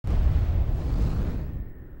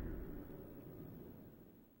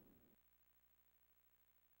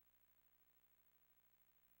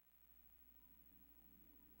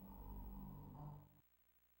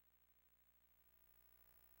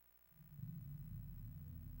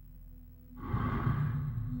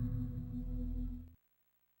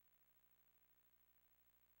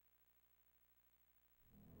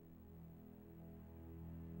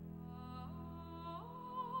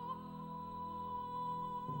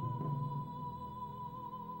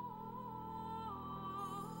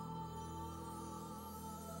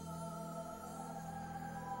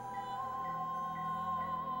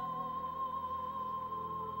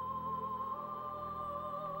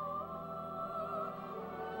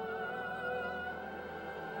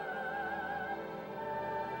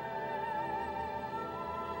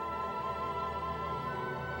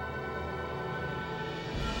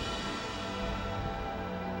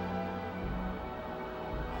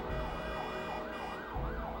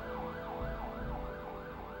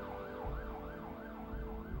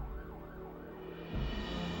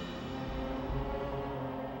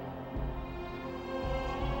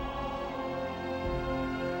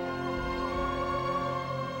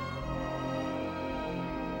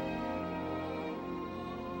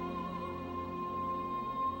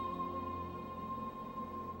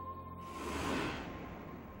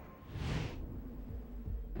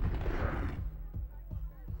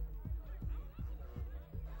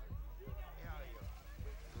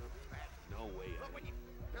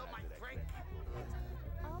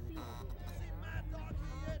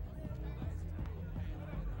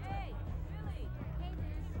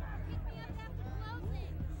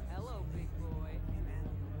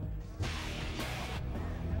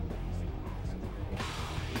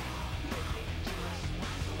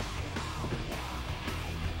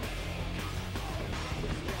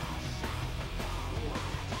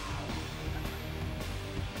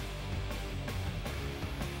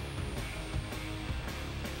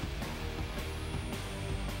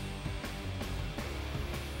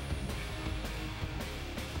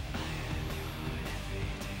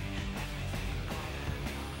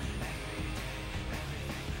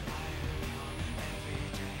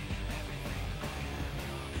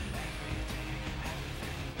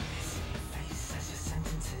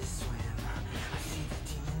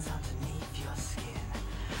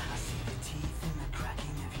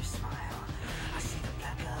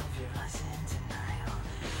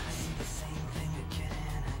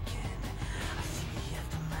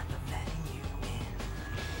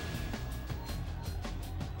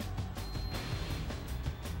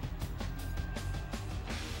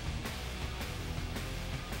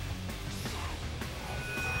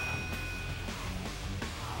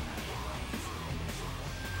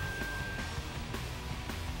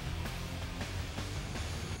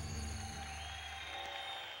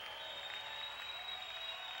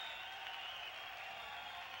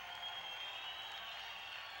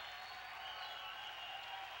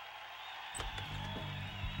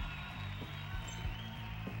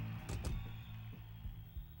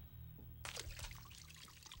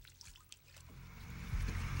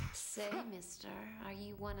Say, mister, are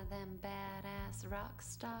you one of them badass rock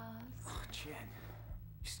stars? Oh, Jen,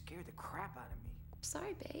 you scared the crap out of me.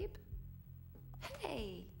 Sorry, babe.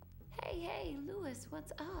 Hey, Louis,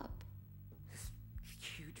 what's up? This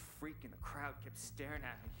huge freak in the crowd kept staring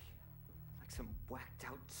at me. Like some whacked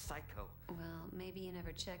out psycho. Well, maybe you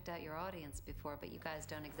never checked out your audience before, but you guys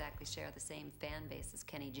don't exactly share the same fan base as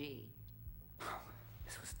Kenny G.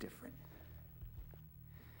 This was different.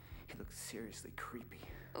 He looked seriously creepy.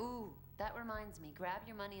 Ooh, that reminds me. Grab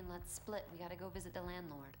your money and let's split. We gotta go visit the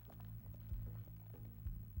landlord.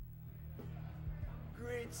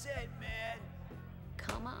 Great set, man.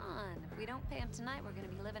 Come on. If we don't pay him tonight, we're gonna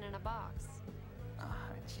be living in a box.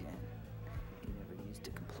 Ah, Jen. You never used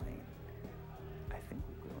to complain. I think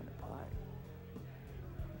we're growing apart.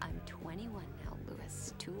 I'm 21 now,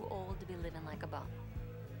 Louis. Too old to be living like a bum.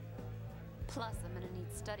 Plus, I'm gonna need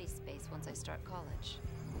study space once I start college.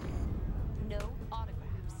 No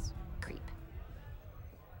autographs. Creep.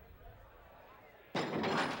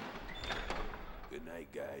 Good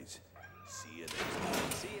night, guys. See you next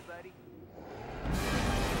time. See you, buddy.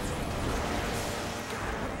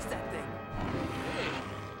 What is that thing?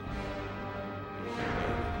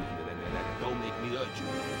 Don't make me hurt you.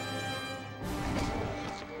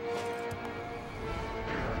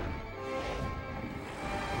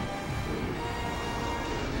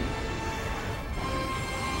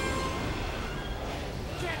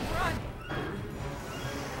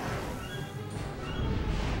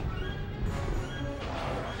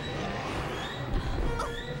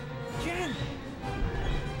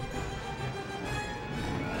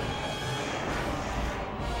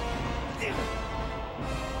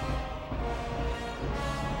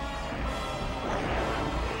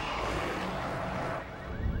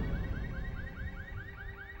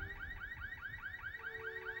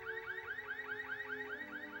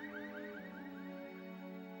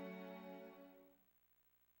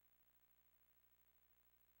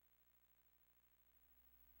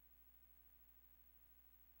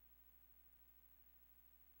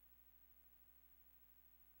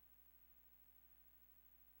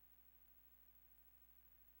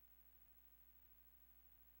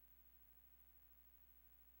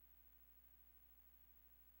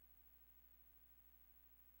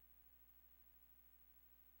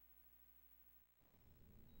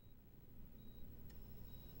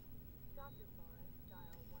 Dr. Forrest,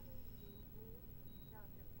 dial 118, please.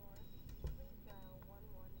 Dr. Forrest, please dial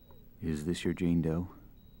 118. Is this your Jane Doe?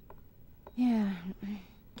 Yeah,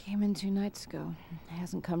 came in 2 nights ago.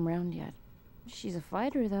 Hasn't come round yet. She's a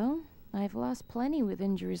fighter, though. I've lost plenty with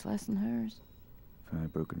injuries less than hers.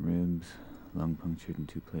 5 broken ribs, lung punctured in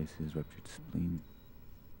 2 places, ruptured spleen.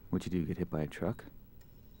 What'd you do, get hit by a truck?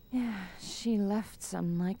 Yeah, she left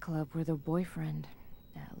some nightclub with her boyfriend.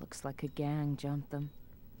 Looks like a gang jumped them.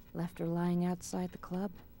 Left her lying outside the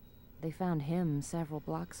club. They found him several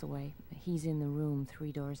blocks away. He's in the room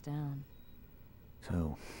 3 doors down.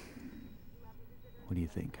 So, what do you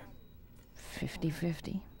think?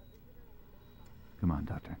 50-50. Come on,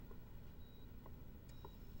 Doctor.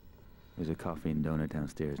 There's a coffee and donut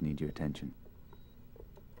downstairs. Need your attention.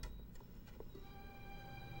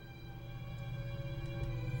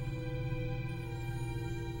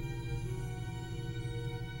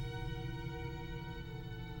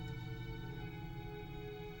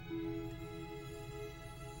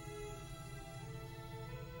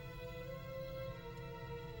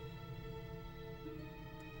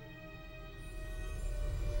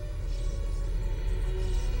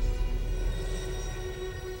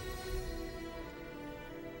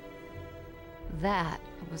 That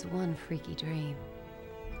was one freaky dream.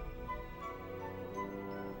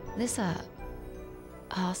 This a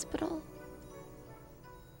hospital?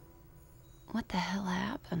 What the hell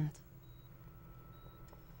happened?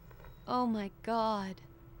 Oh my God.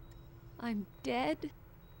 I'm dead?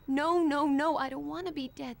 No, I don't want to be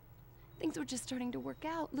dead. Things were just starting to work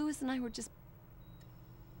out. Louis and I were just...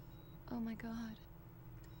 Oh my God.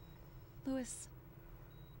 Louis.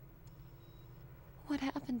 What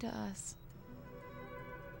happened to us?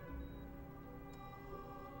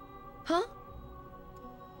 Huh?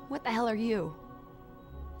 What the hell are you?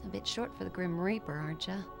 A bit short for the Grim Reaper, aren't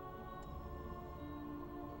ya?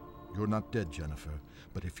 You're not dead, Jennifer,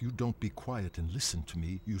 but if you don't be quiet and listen to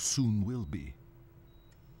me, you soon will be.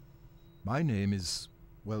 My name is,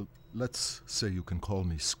 well, let's say you can call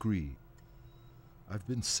me Scree. I've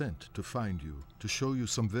been sent to find you, to show you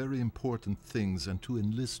some very important things and to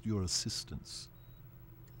enlist your assistance.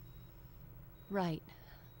 Right.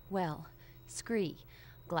 Well, Scree,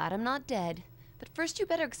 glad I'm not dead, but first you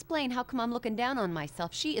better explain how come I'm looking down on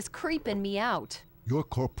myself. She is creeping me out. Your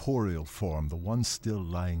corporeal form, the one still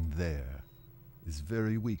lying there, is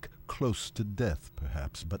very weak, close to death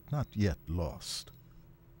perhaps, but not yet lost.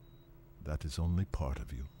 That is only part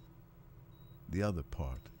of you. The other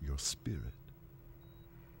part, your spirit,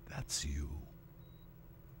 that's you.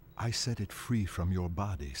 I set it free from your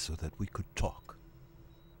body so that we could talk.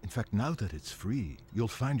 In fact, now that it's free, you'll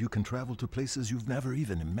find you can travel to places you've never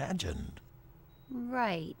even imagined.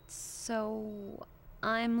 Right, so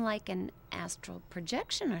I'm like an astral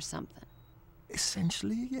projection or something.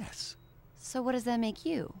 Essentially, yes. So what does that make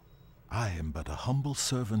you? I am but a humble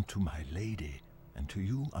servant to my lady, and to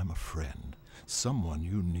you I'm a friend, someone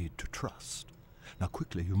you need to trust. Now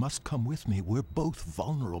quickly, you must come with me. We're both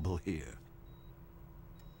vulnerable here.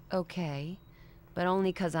 Okay, but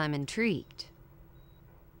only 'cause I'm intrigued.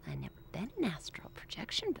 I've never been an astral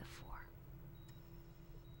projection before.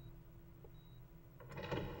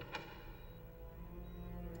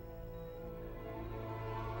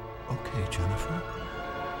 Okay, Jennifer.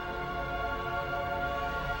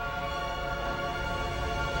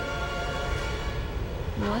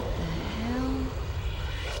 What the hell?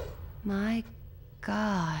 My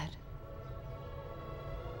God.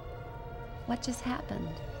 What just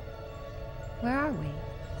happened? Where are we?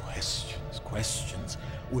 Questions.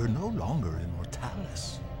 We're no longer in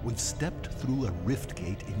Mortalis. We've stepped through a rift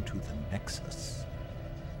gate into the Nexus.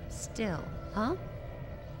 Still, huh?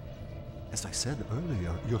 As I said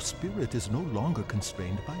earlier, your spirit is no longer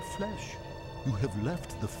constrained by flesh. You have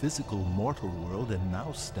left the physical mortal world and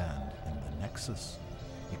now stand in the Nexus,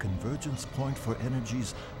 a convergence point for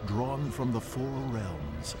energies drawn from the four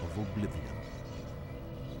realms of oblivion.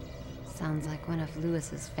 Sounds like one of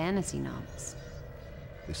Lewis's fantasy novels.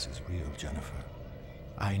 This is real, Jennifer.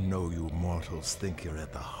 I know you mortals think you're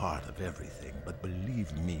at the heart of everything, but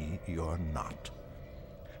believe me, you're not.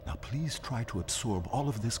 Now please try to absorb all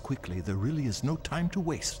of this quickly. There really is no time to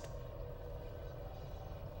waste.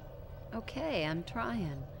 Okay, I'm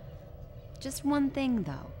trying. Just one thing,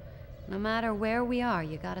 though. No matter where we are,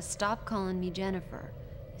 you gotta stop calling me Jennifer.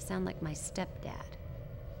 You sound like my stepdad.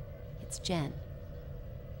 It's Jen.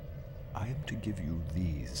 I am to give you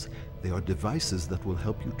these. They are devices that will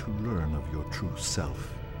help you to learn of your true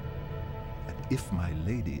self. And if my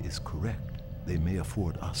lady is correct, they may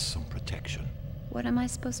afford us some protection. What am I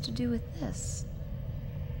supposed to do with this?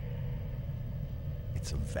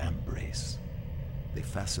 It's a vambrace. They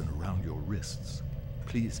fasten around your wrists.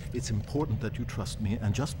 Please, it's important that you trust me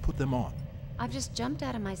and just put them on. I've just jumped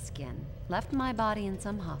out of my skin, left my body in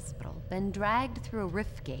some hospital, been dragged through a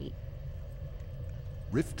rift gate,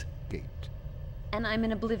 Rift Gate. and I'm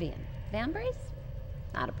in oblivion. Vambrace?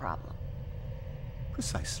 Not a problem.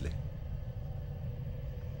 Precisely.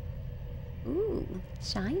 Ooh,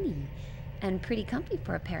 shiny. And pretty comfy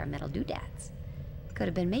for a pair of metal doodads. Could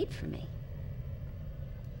have been made for me.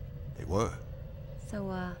 They were. So,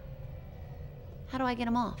 how do I get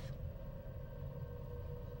them off?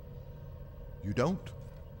 You don't?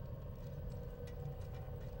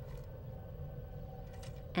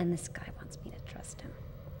 And this guy wants me to trust him.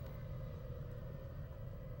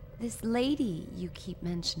 This lady you keep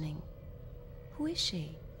mentioning, who is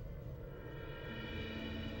she?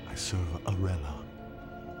 I serve Arella.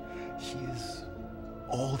 She is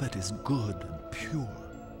all that is good and pure.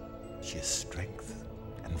 She is strength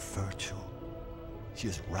and virtue. She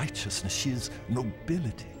is righteousness. She is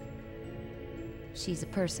nobility. She's a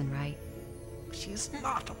person, right? She is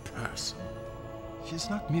not a person. She is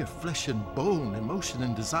not mere flesh and bone, emotion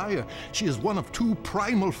and desire. She is one of two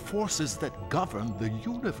primal forces that govern the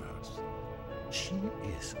universe. She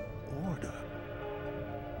is order.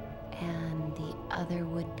 And the other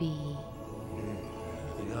would be...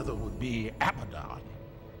 The other would be Abaddon,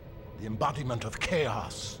 the embodiment of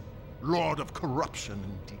chaos, lord of corruption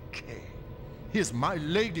and decay. He is my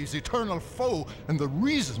lady's eternal foe and the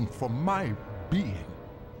reason for my being.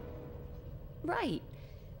 Right.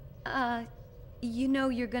 You know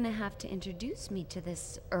you're gonna have to introduce me to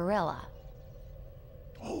this Arella.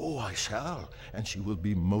 Oh, I shall, and she will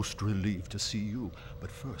be most relieved to see you.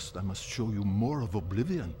 But first, I must show you more of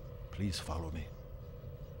Oblivion. Please follow me.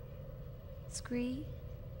 Scree,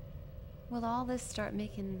 will all this start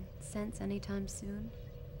making sense anytime soon?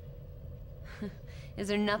 Is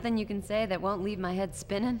there nothing you can say that won't leave my head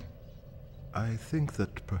spinning? I think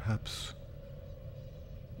that perhaps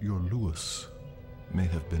your Lewis may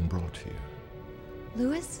have been brought here.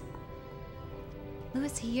 Lewis?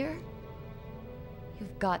 Lewis here?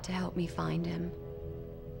 You've got to help me find him.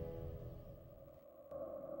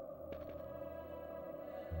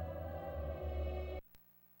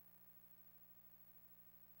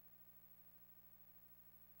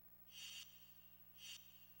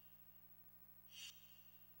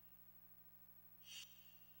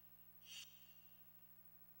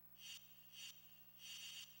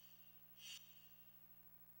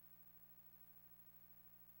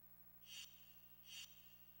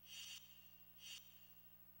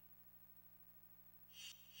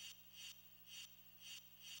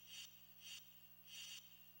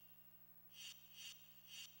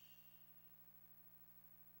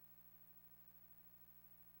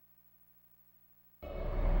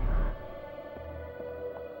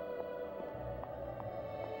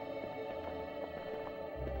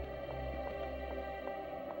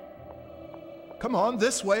 Come on,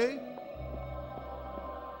 this way.